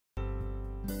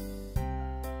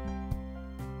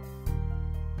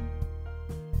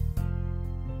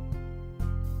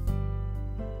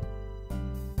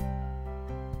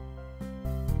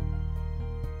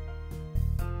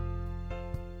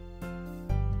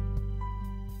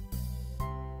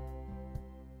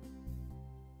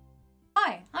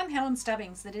I'm Helen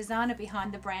Stubbings, the designer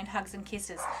behind the brand Hugs and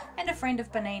Kisses and a friend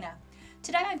of Bernina.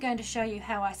 Today I'm going to show you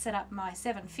how I set up my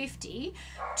 750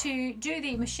 to do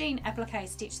the machine applique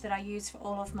stitch that I use for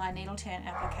all of my needle turn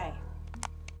applique.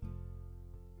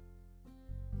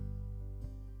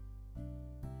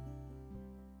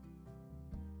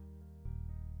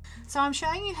 So I'm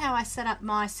showing you how I set up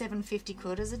my 750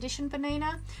 Quilters Edition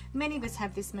Bernina. Many of us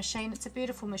have this machine. It's a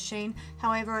beautiful machine.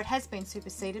 However, it has been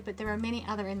superseded, but there are many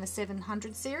other in the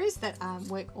 700 series that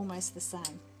work almost the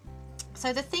same.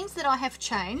 So the things that I have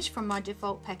changed from my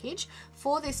default package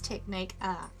for this technique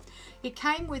are: it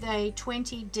came with a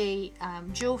 20D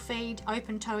dual feed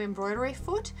open toe embroidery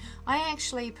foot. I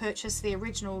actually purchased the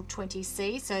original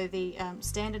 20C, so the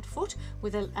standard foot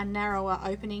with a narrower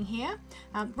opening here.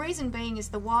 Reason being is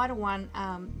the wider one,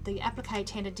 the applique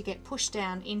tended to get pushed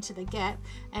down into the gap,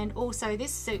 and also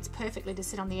this suits perfectly to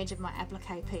sit on the edge of my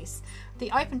applique piece.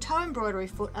 The open toe embroidery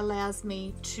foot allows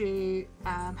me to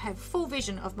have full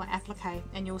vision of my applique,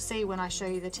 and you'll see when I show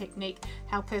you the technique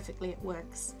how perfectly it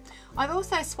works. I've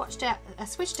also switched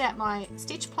out my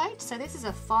stitch plate. So this is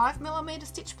a 5mm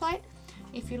stitch plate.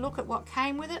 If you look at what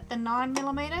came with it, the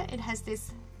 9mm, it has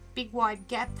this big wide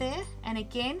gap there, and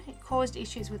again it caused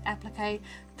issues with applique,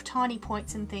 tiny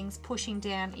points and things pushing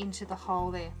down into the hole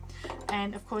there.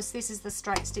 And of course this is the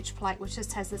straight stitch plate, which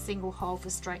just has a single hole for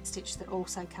straight stitch that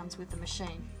also comes with the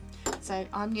machine. So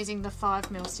I'm using the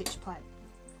 5mm stitch plate.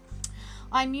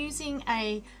 I'm using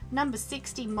a number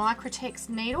 60 Microtex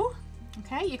needle.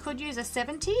 Okay, you could use a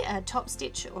 70, a top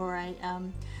stitch, or a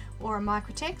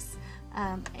Microtex.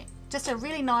 Just a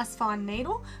really nice fine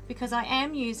needle, because I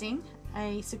am using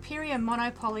a Superior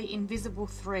Monopoly invisible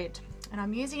thread, and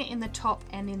I'm using it in the top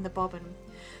and in the bobbin.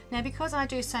 Now, because I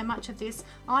do so much of this,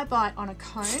 I buy it on a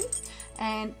cone,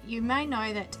 and you may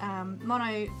know that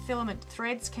monofilament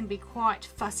threads can be quite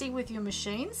fussy with your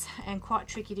machines and quite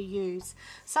tricky to use.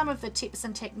 Some of the tips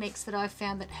and techniques that I've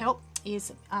found that help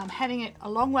is having it a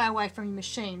long way away from your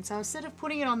machine. So instead of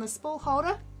putting it on the spool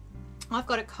holder, I've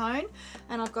got a cone,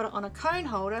 and I've got it on a cone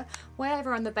holder way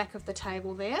over on the back of the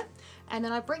table there, and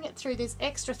then I bring it through this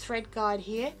extra thread guide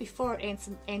here before it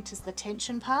enters the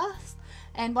tension path.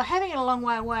 And by having it a long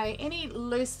way away, any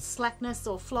loose slackness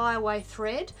or flyaway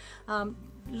thread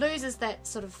loses that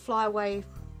sort of flyaway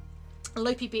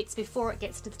loopy bits before it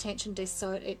gets to the tension disc,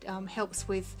 so it helps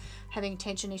with having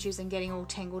tension issues and getting all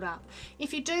tangled up.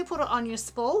 If you do put it on your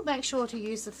spool, make sure to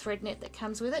use the thread net that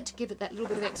comes with it to give it that little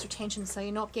bit of extra tension, so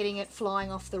you're not getting it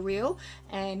flying off the reel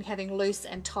and having loose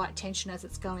and tight tension as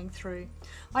it's going through.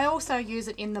 I also use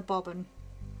it in the bobbin,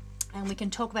 and we can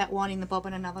talk about winding the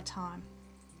bobbin another time.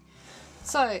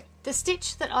 So the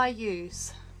stitch that I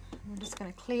use, I'm just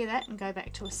going to clear that and go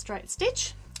back to a straight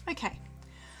stitch. Okay.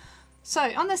 So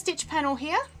on the stitch panel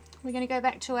here, we're going to go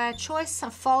back to our choice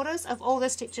of folders of all the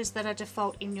stitches that are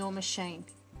default in your machine.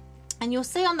 And you'll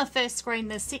see on the first screen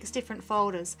there's 6 different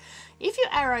folders. If you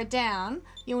arrow down,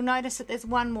 you'll notice that there's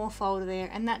one more folder there,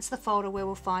 and that's the folder where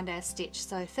we'll find our stitch.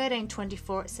 So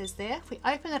 1324 it says there. If we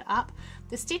open it up,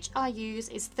 the stitch I use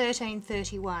is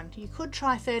 1331. You could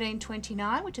try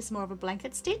 1329, which is more of a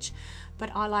blanket stitch, but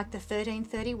I like the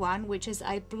 1331, which is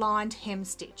a blind hem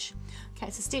stitch. Okay,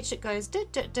 it's a stitch that goes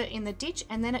in the ditch,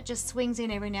 and then it just swings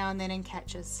in every now and then and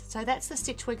catches. So that's the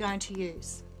stitch we're going to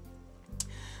use.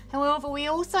 However, we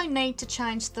also need to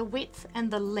change the width and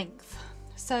the length.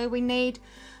 So we need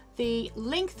the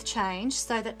length change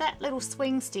so that that little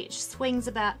swing stitch swings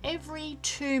about every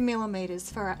 2mm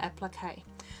for our applique.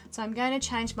 So I'm going to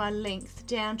change my length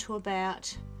down to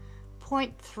about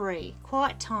 0.3,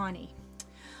 quite tiny.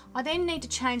 I then need to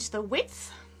change the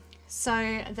width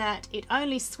so that it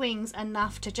only swings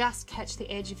enough to just catch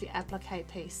the edge of your applique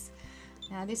piece.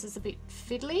 Now this is a bit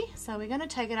fiddly, so we're going to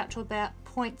take it up to about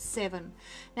 0.7.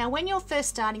 Now when you're first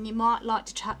starting, you might like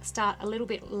to start a little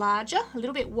bit larger, a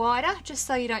little bit wider, just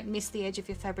so you don't miss the edge of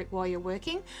your fabric while you're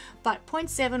working. But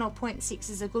 0.7 or 0.6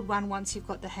 is a good one once you've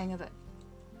got the hang of it.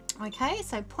 Okay,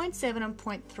 so 0.7 and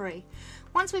 0.3.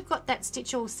 Once we've got that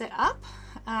stitch all set up,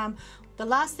 the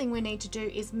last thing we need to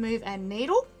do is move our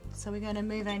needle. So we're going to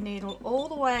move our needle all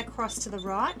the way across to the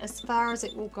right as far as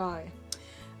it will go.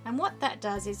 And what that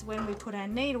does is when we put our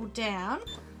needle down,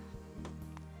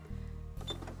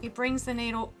 it brings the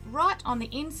needle right on the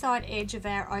inside edge of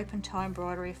our open toe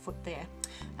embroidery foot there.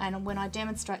 And when I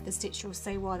demonstrate the stitch, you'll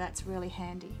see why that's really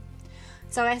handy.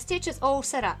 So our stitch is all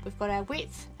set up. We've got our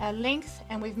width, our length,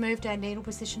 and we've moved our needle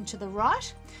position to the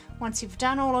right. Once you've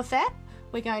done all of that,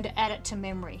 we're going to add it to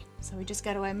memory. So we just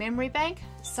go to our memory bank,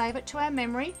 save it to our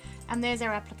memory, and there's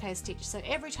our applique stitch. So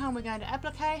every time we're going to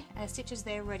applique, our stitch is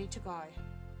there ready to go.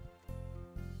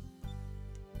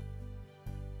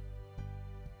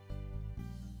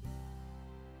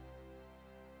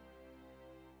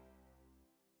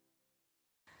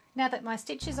 Now that my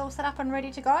stitch is all set up and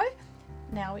ready to go,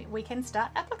 now we can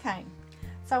start appliquing.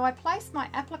 So I place my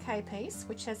applique piece,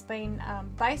 which has been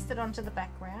basted onto the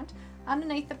background,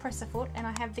 underneath the presser foot, and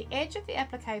I have the edge of the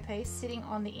applique piece sitting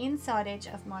on the inside edge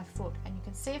of my foot. And you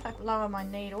can see if I lower my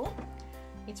needle,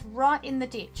 it's right in the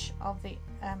ditch of the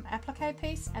applique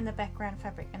piece and the background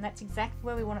fabric, and that's exactly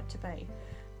where we want it to be.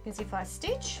 Because if I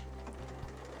stitch,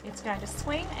 it's going to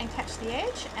swing and catch the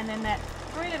edge, and then that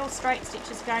 3 little straight stitch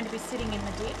is going to be sitting in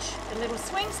the ditch. The little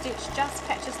swing stitch just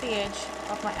catches the edge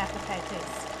of my applique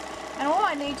piece. And all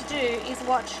I need to do is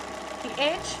watch the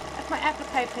edge of my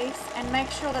applique piece and make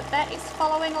sure that that is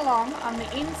following along on the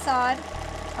inside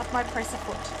of my presser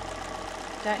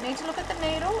foot. Don't need to look at the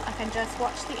needle, I can just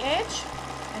watch the edge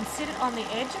and sit it on the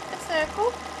edge of the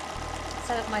circle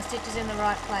so that my stitch is in the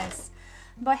right place.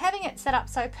 By having it set up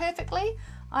so perfectly,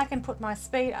 I can put my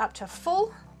speed up to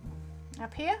full,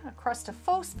 up here, across to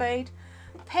full speed,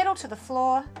 pedal to the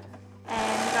floor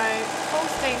and go full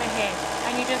steam ahead.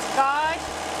 And you just guide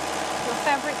your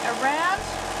fabric around,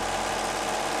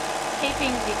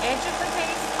 keeping the edge of the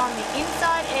piece on the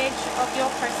inside edge of your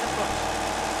presser foot.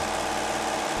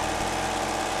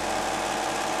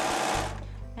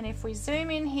 And if we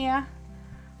zoom in here,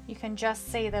 you can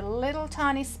just see the little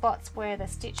tiny spots where the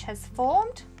stitch has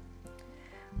formed.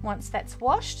 Once that's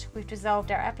washed, we've dissolved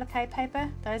our applique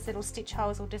paper, those little stitch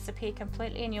holes will disappear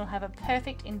completely and you'll have a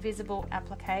perfect invisible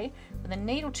applique with a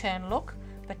needle turn look,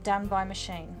 but done by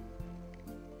machine.